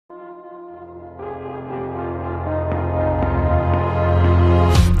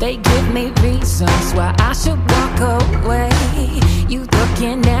They give me reasons why I should walk away. You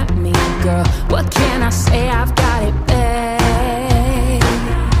looking at me, girl, what can I say? I've got it bad.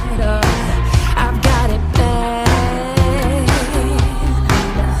 I've got it bad.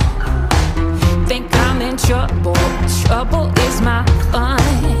 Think I'm in trouble. Trouble is my fun.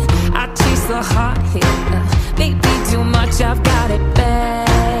 I chase the hard hit. Maybe too much, I've got it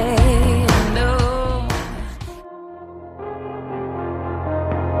bad.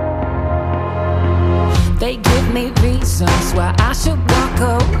 They give me reasons why I should walk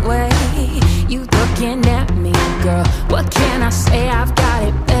away. You looking at me, girl, what can I say? I've